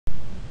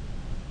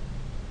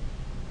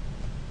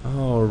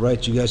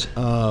Alright, you guys,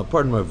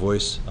 pardon my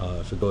voice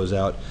if it goes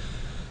out.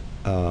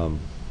 I'm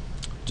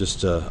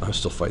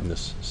still fighting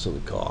this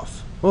silly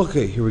cough.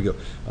 Okay, here we go.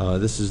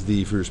 This is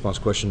the free response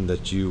question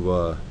that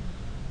you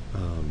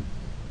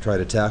try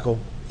to tackle,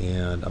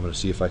 and I'm going to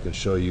see if I can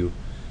show you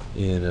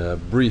in a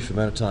brief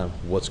amount of time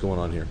what's going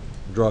on here.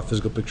 Draw a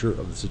physical picture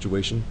of the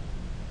situation.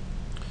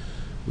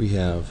 We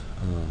have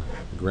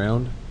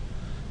ground,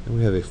 and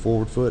we have a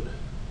forward foot,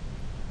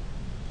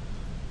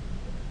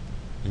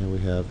 and we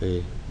have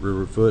a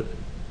rearward foot.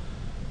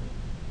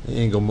 The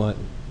angle might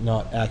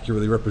not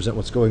accurately represent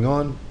what's going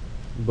on,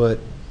 but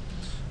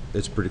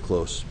it's pretty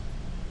close.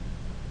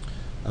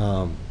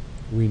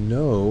 We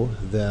know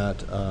that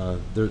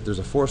there's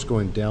a force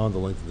going down the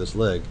length of this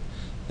leg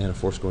and a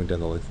force going down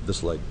the length of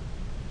this leg.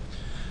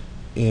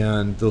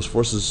 And those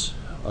forces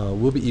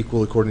will be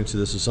equal according to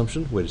this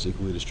assumption. Weight is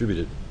equally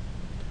distributed.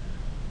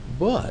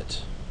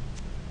 But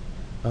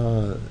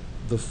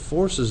the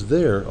forces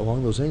there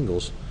along those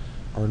angles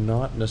are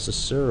not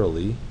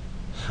necessarily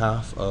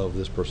half of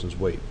this person's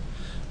weight.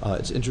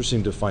 It's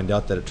interesting to find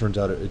out that it turns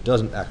out it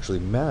doesn't actually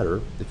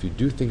matter. If you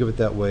do think of it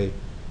that way,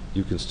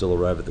 you can still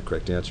arrive at the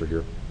correct answer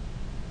here.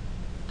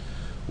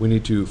 We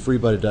need to free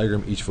body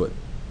diagram each foot.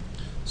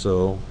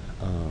 So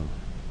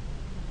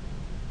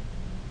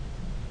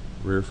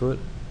rear foot,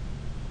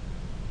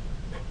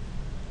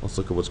 let's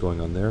look at what's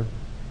going on there.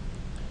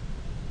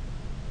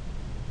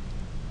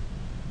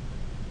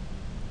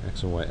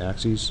 X and Y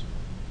axes,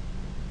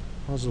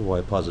 positive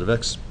Y, positive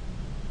X.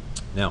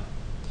 Now,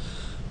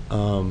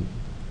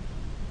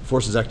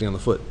 force is acting on the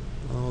foot.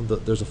 Well,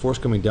 there's a force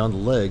coming down the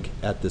leg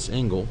at this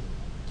angle,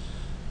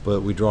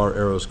 but we draw our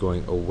arrows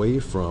going away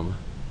from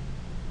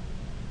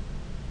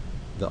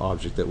the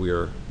object that we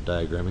are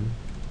diagramming.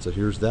 So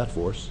here's that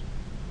force,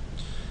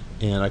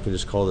 and I can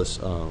just call this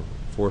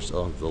force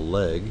of the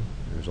leg.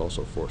 There's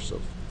also force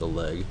of the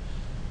leg,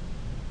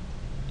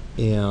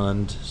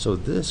 and so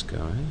this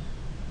guy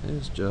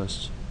is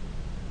just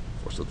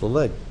force of the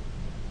leg.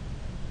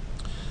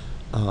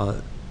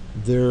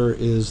 There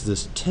is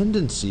this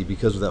tendency,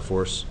 because of that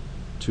force,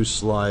 to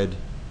slide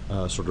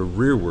sort of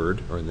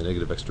rearward, or in the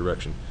negative x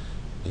direction,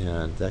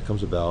 and that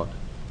comes about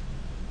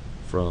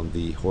from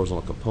the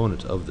horizontal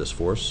component of this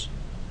force.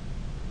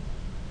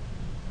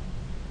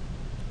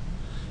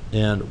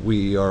 And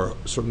we are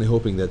certainly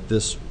hoping that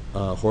this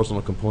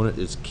horizontal component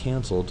is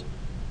canceled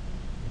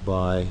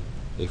by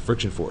a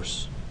friction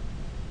force,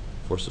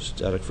 force of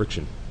static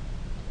friction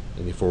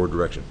in the forward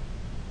direction.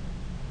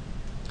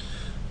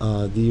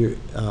 The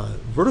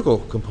vertical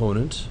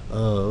component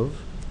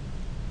of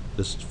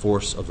this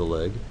force of the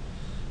leg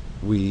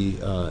we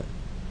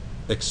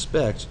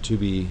expect to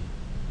be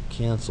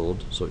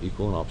canceled, so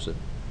equal and opposite,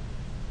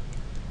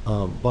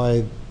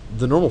 by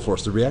the normal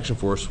force, the reaction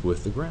force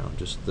with the ground,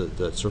 just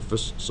the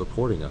surface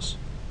supporting us.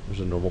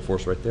 There's a normal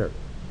force right there.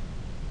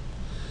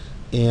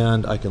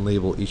 And I can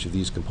label each of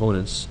these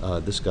components.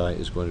 This guy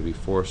is going to be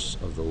force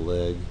of the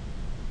leg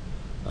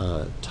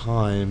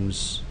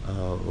times,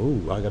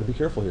 oh, I got to be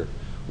careful here.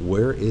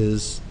 Where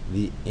is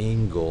the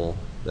angle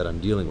that I'm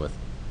dealing with?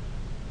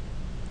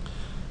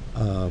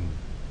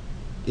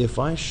 If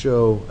I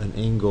show an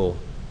angle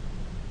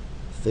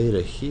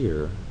theta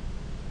here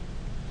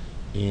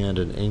and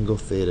an angle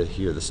theta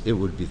here, it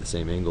would be the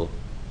same angle,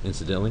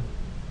 incidentally,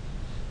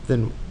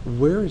 then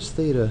where is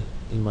theta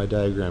in my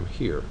diagram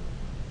here?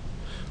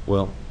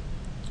 Well,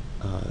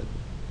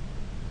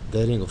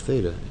 that angle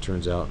theta, it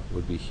turns out,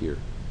 would be here.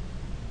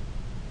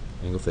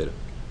 Angle theta.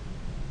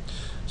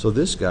 So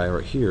this guy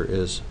right here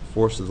is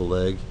force of the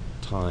leg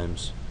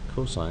times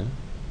cosine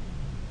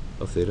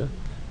of theta.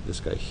 This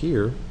guy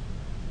here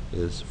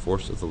is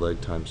force of the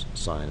leg times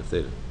sine of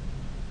theta.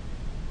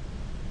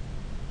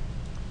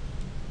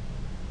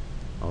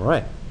 All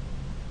right.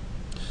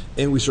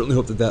 And we certainly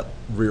hope that that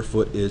rear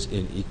foot is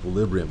in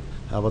equilibrium.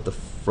 How about the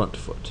front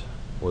foot,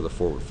 or the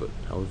forward foot,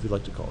 however you'd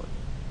like to call it?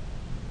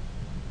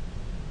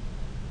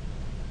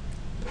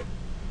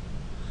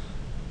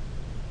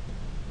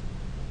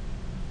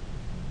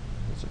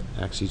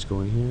 Axes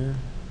going here.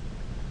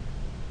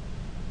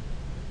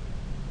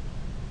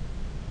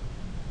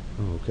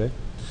 Okay.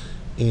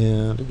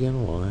 And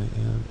again, Y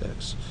and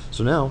X.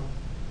 So now,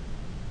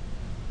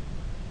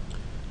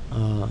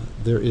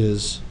 there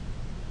is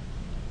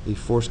the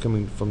force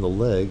coming from the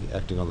leg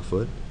acting on the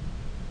foot.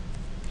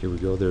 Here we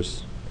go.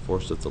 There's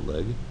force at the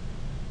leg.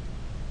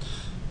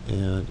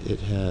 And it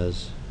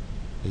has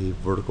a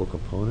vertical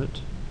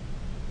component,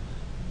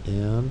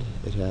 and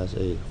it has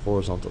a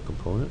horizontal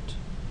component.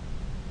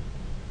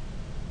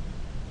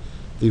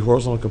 The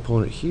horizontal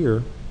component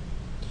here,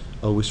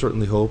 we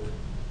certainly hope,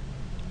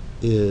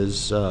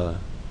 is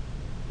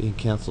being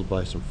canceled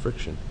by some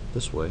friction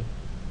this way,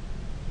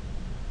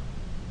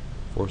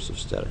 force of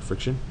static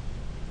friction.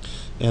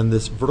 And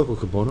this vertical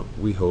component,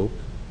 we hope,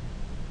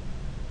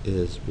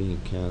 is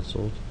being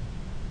canceled.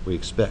 We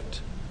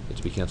expect it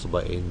to be canceled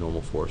by a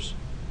normal force.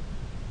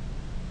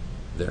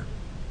 There.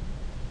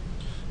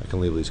 I can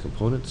label these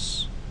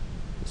components.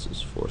 This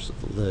is force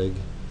of the leg.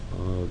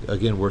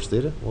 Again, where's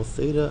theta? Well,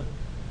 theta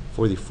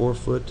for the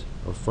forefoot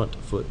or front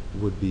foot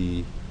would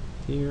be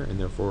here, and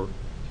therefore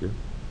here.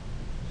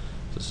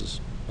 This is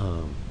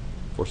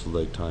force of the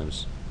leg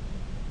times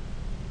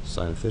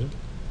sine of theta.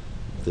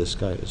 This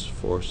guy is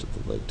force of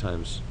the leg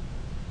times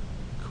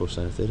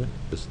cosine of theta.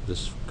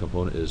 This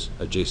component is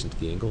adjacent to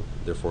the angle,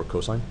 therefore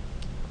cosine.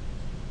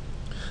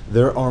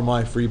 There are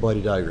my free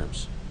body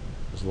diagrams.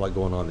 There's a lot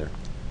going on there,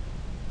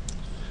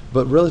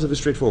 but relatively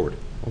straightforward.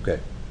 Okay.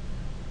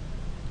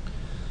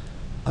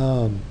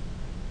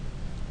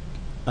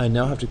 I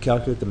now have to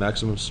calculate the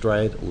maximum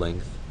stride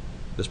length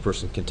this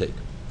person can take.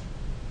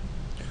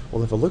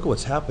 Well, if I look at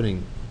what's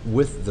happening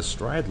with the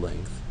stride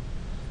length,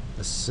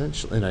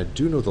 essentially, and I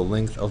do know the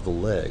length of the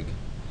leg,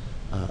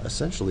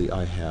 essentially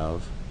I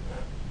have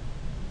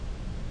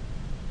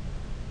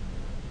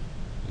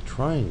a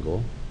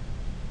triangle,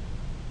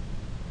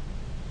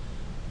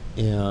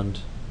 and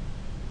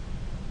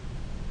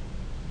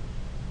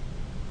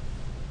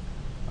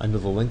I know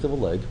the length of a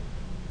leg.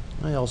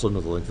 I also know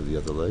the length of the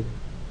other leg.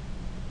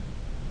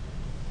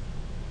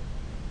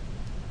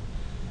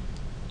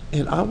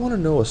 And I want to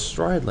know a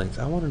stride length.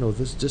 I want to know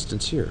this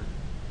distance here.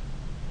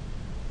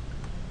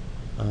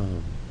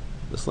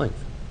 This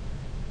length.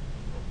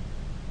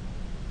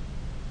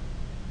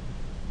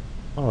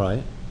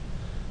 Alright.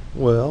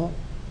 Well,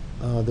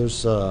 there's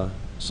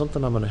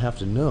something I'm going to have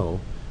to know.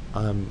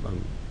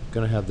 I'm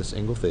going to have this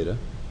angle theta.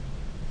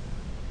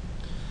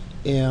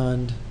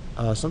 And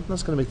something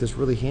that's going to make this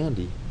really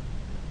handy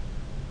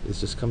is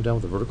just come down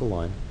with a vertical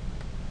line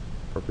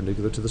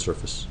perpendicular to the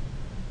surface.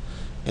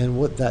 And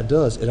what that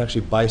does, it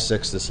actually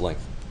bisects this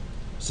length.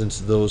 Since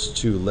those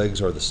two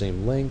legs are the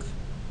same length,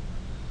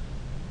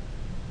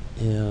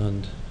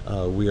 and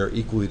we are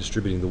equally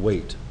distributing the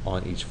weight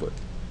on each foot.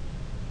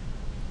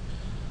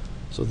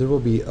 So there will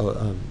be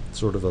a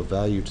sort of a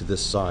value to this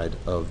side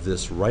of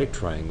this right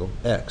triangle,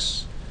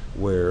 x,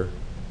 where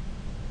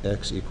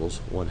x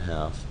equals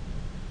 1/2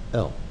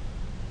 L.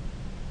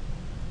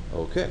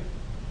 Okay.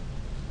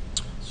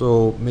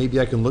 So maybe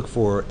I can look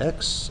for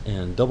x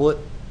and double it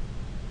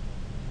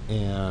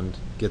and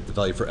get the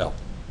value for L.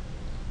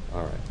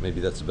 Alright,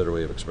 maybe that's a better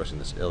way of expressing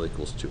this. L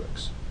equals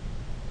 2x.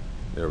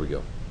 There we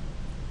go.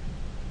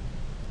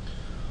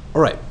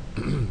 Alright.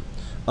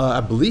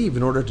 I believe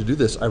in order to do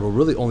this, I will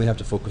really only have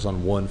to focus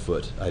on one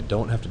foot. I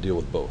don't have to deal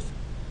with both.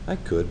 I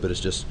could, but it's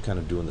just kind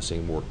of doing the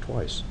same work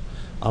twice.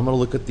 I'm going to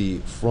look at the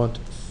front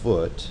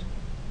foot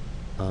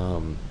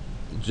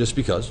just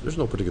because. There's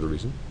no particular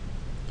reason.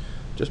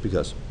 Just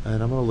because.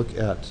 And I'm going to look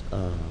at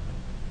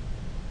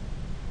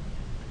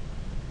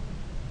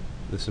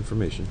this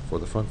information for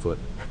the front foot.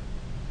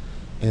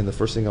 And the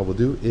first thing I will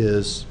do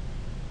is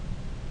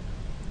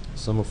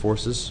sum of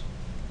forces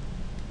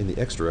in the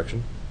x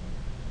direction.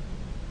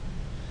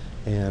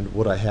 And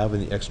what I have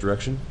in the x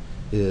direction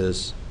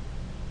is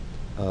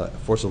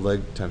force of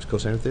leg times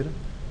cosine of theta.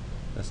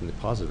 That's in the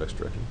positive x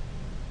direction.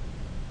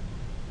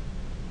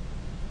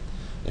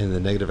 And in the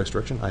negative x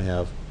direction, I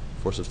have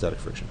force of static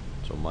friction.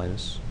 So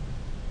minus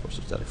force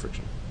of static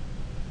friction.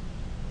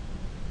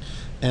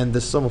 And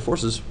this sum of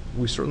forces,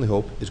 we certainly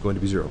hope, is going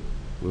to be 0.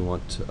 We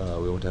want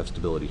to have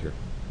stability here.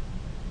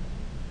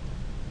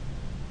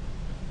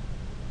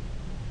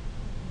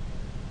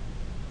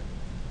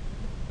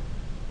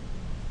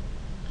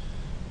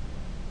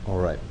 All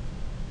right.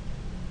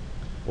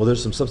 Well,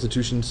 there's some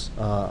substitutions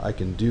I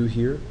can do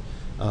here.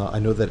 I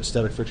know that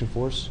static friction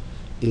force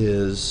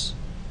is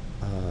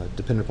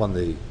dependent upon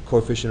the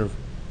coefficient of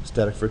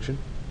static friction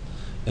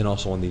and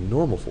also on the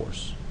normal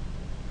force.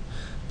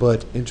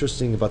 But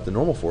interesting about the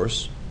normal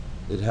force,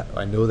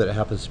 I know that it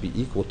happens to be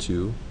equal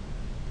to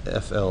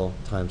FL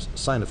times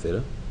sine of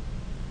theta.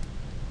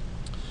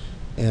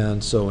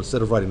 And so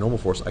instead of writing normal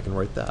force, I can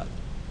write that.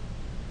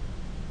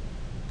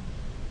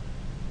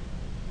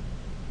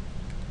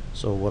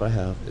 So what I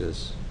have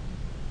is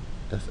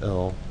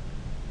FL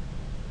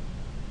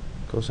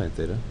cosine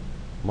theta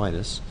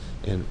minus,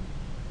 and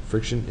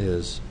friction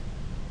is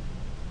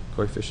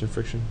coefficient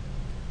friction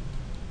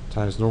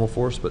times normal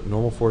force, but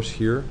normal force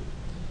here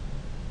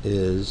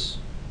is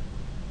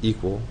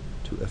equal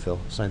to FL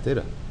sine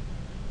theta.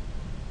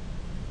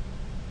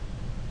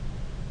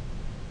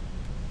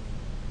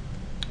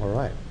 All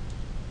right.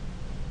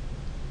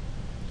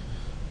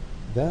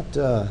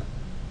 That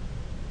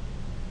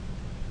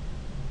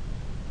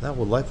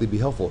will likely be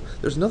helpful.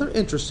 There's another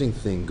interesting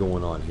thing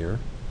going on here,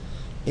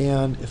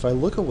 and if I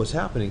look at what's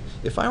happening,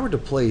 if I were to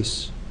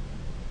place,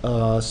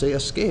 say, a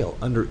scale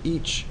under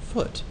each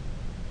foot,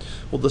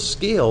 well, the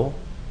scale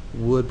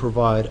would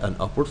provide an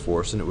upward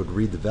force, and it would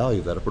read the value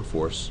of that upward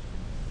force.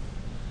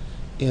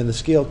 And the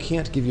scale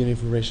can't give you any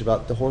information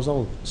about the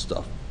horizontal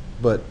stuff.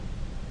 But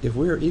if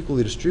we are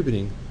equally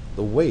distributing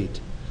the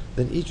weight,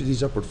 then each of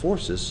these upward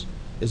forces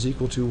is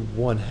equal to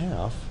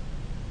 1/2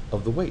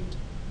 of the weight.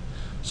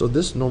 So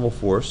this normal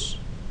force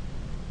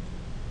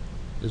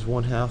is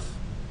 1/2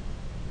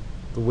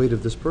 the weight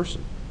of this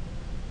person.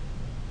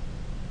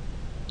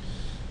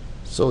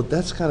 So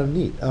that's kind of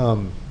neat.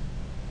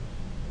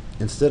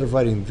 Instead of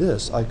writing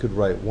this, I could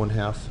write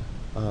 1/2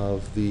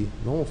 of the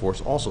normal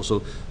force also.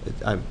 So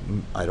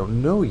I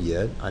don't know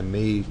yet. I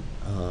may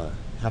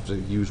have to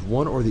use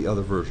one or the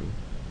other version.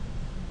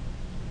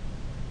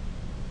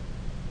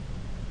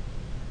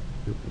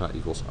 Not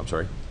equals, I'm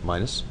sorry,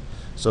 minus.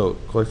 So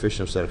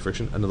coefficient of static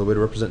friction. Another way to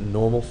represent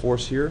normal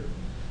force here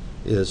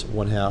is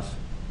 1/2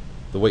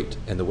 the weight,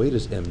 and the weight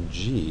is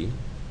mg.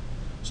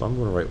 So I'm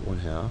going to write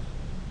 1/2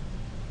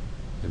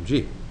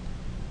 mg.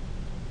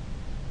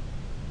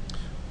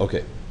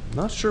 Okay,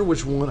 not sure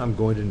which one I'm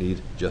going to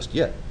need just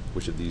yet,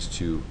 which of these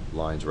two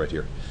lines right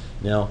here.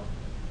 Now,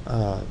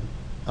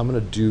 I'm going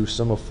to do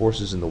sum of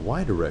forces in the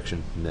y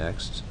direction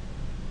next.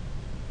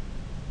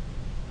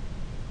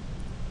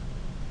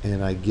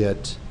 And I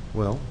get,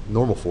 well,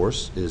 normal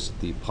force is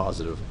the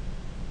positive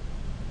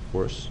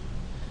force.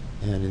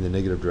 And in the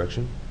negative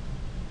direction,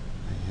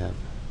 I have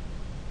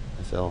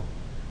FL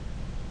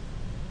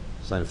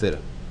sine of theta.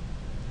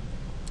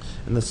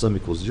 And the sum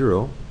equals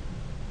 0.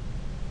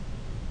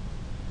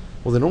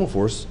 Well, the normal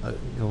force,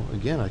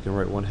 again, I can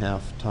write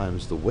 1/2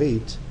 times the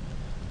weight.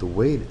 The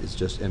weight is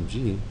just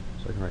mg,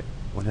 so I can write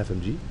 1/2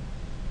 mg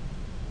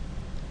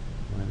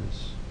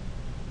minus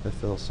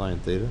FL sine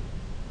theta.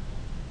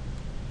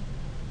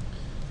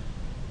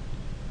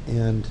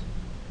 And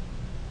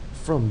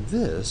from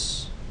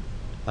this,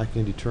 I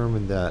can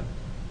determine that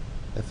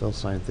FL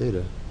sine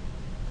theta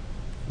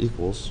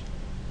equals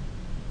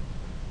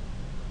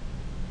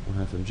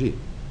 1/2 mg.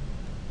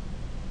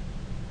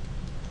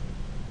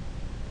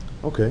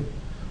 Okay,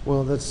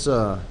 well that's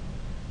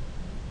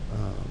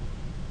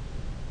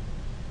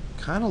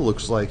kind of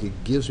looks like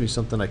it gives me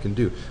something I can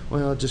do.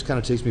 Well, it just kind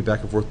of takes me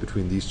back and forth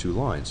between these two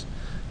lines.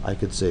 I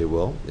could say,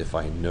 well, if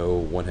I know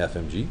 1/2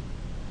 mg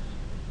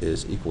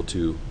is equal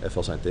to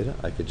FL sine theta,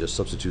 I could just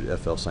substitute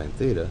FL sine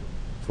theta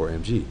for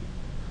mg.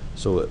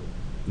 So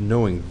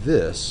knowing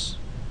this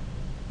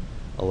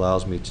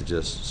allows me to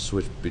just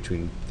switch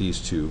between these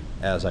two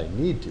as I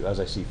need to, as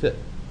I see fit.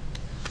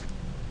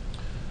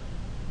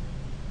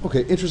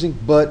 Okay, interesting,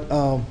 but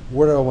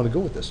where do I want to go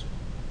with this?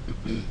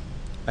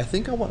 I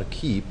think I want to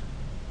keep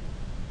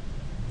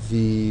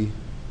the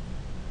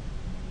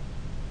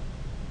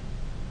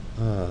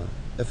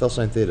FL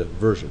sine theta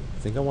version. I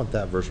think I want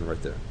that version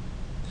right there.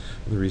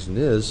 And the reason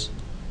is,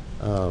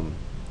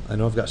 I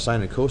know I've got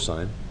sine and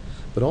cosine,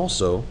 but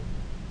also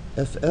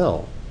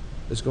FL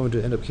is going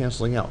to end up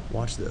canceling out.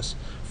 Watch this.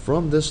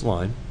 From this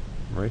line,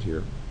 right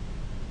here,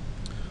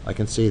 I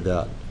can say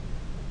that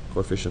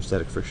coefficient of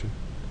static friction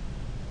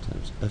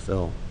times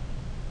FL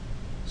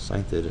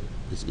sine theta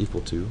is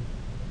equal to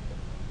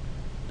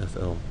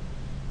FL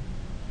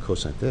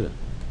cosine theta.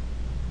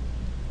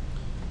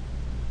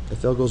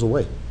 FL goes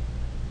away.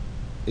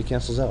 It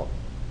cancels out.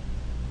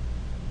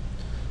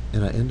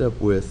 And I end up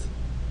with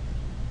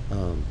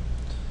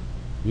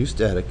mu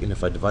static, and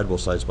if I divide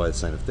both sides by the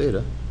sine of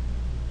theta,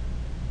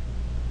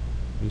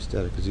 mu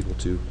static is equal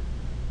to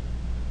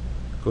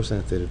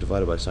cosine theta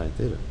divided by sine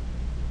theta.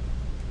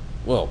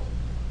 Well,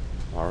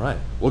 all right.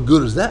 What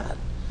good is that?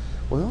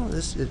 Well,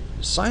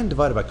 sine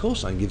divided by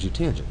cosine gives you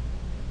tangent.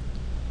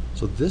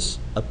 So this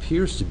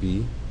appears to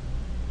be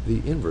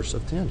the inverse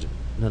of tangent.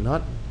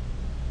 Now,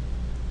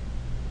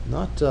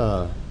 not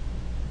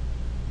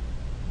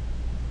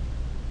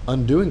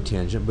undoing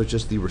tangent, but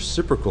just the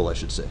reciprocal, I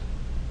should say,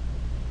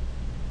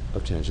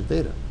 of tangent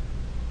theta,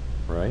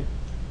 right?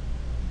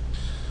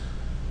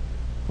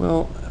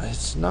 Well,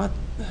 it's not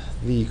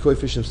the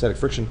coefficient of static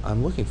friction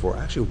I'm looking for.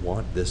 I actually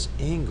want this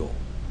angle.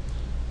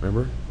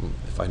 Remember,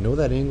 if I know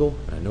that angle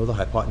and I know the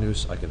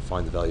hypotenuse, I can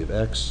find the value of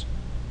x,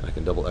 and I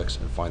can double x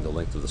and find the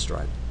length of the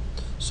stride.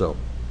 So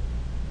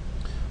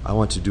I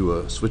want to do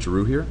a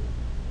switcheroo here.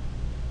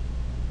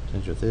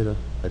 Tangent theta,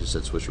 I just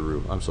said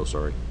switcheroo, I'm so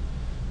sorry.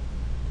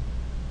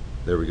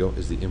 There we go,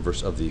 is the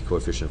inverse of the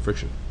coefficient of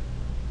friction.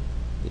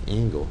 The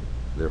angle,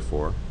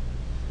 therefore,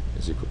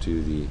 is equal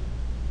to the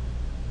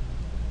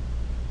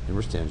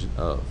inverse tangent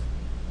of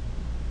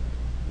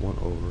 1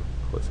 over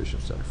coefficient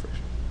of static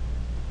friction.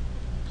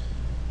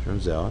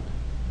 Turns out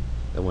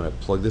that when I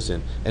plug this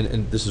in,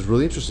 and this is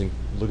really interesting,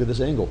 look at this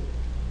angle.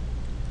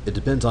 It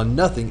depends on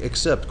nothing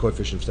except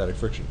coefficient of static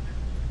friction.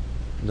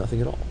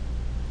 Nothing at all.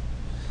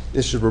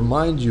 This should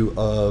remind you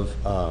of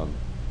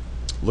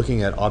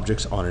looking at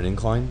objects on an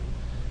incline,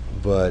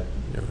 but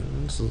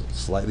it's a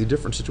slightly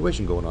different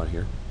situation going on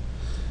here.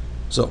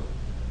 So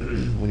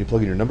when you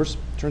plug in your numbers,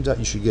 turns out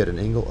you should get an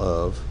angle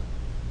of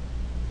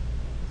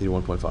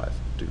 81.5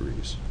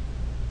 degrees.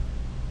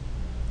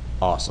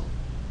 Awesome.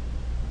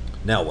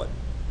 Now what?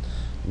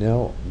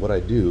 Now what I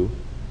do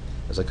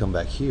is I come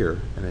back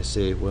here and I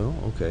say, well,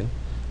 okay,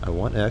 I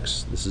want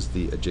x. This is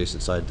the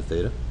adjacent side to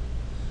theta.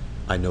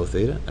 I know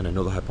theta and I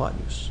know the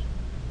hypotenuse.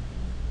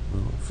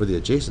 Well, for the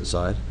adjacent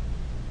side,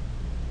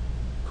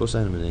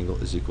 cosine of an angle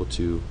is equal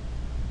to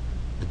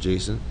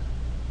adjacent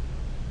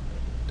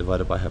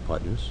divided by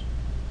hypotenuse.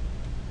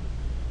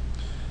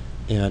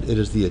 And it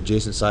is the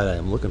adjacent side I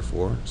am looking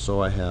for,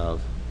 so I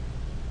have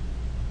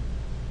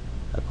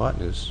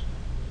hypotenuse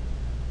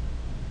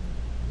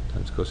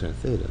times cosine of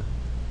theta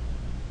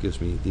gives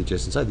me the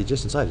adjacent side. The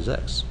adjacent side is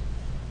x.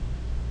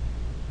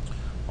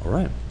 All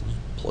right,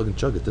 plug and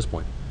chug at this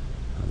point.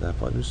 The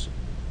hypotenuse,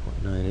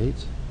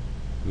 0.98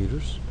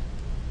 meters.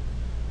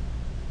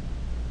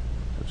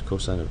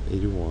 cosine of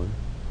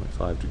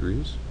 81.5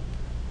 degrees.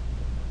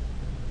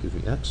 Gives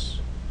me x.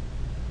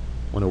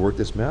 When I work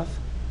this math,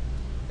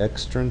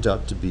 x turns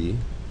out to be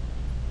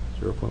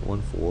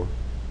 0.14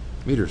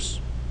 meters.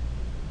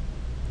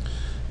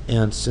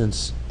 And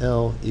since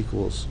L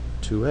equals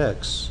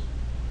 2x,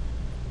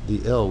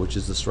 the L, which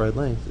is the stride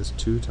length, is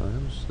 2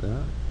 times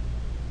that.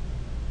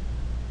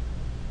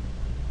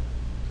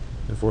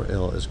 Therefore,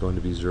 L is going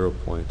to be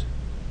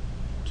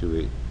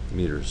 0.28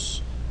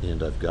 meters.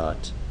 And I've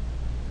got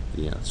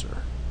the answer.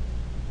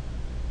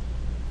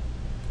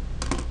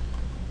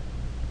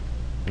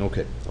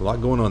 Okay, a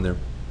lot going on there.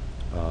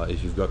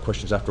 If you've got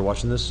questions after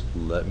watching this,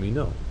 let me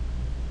know.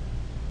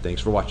 Thanks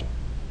for watching.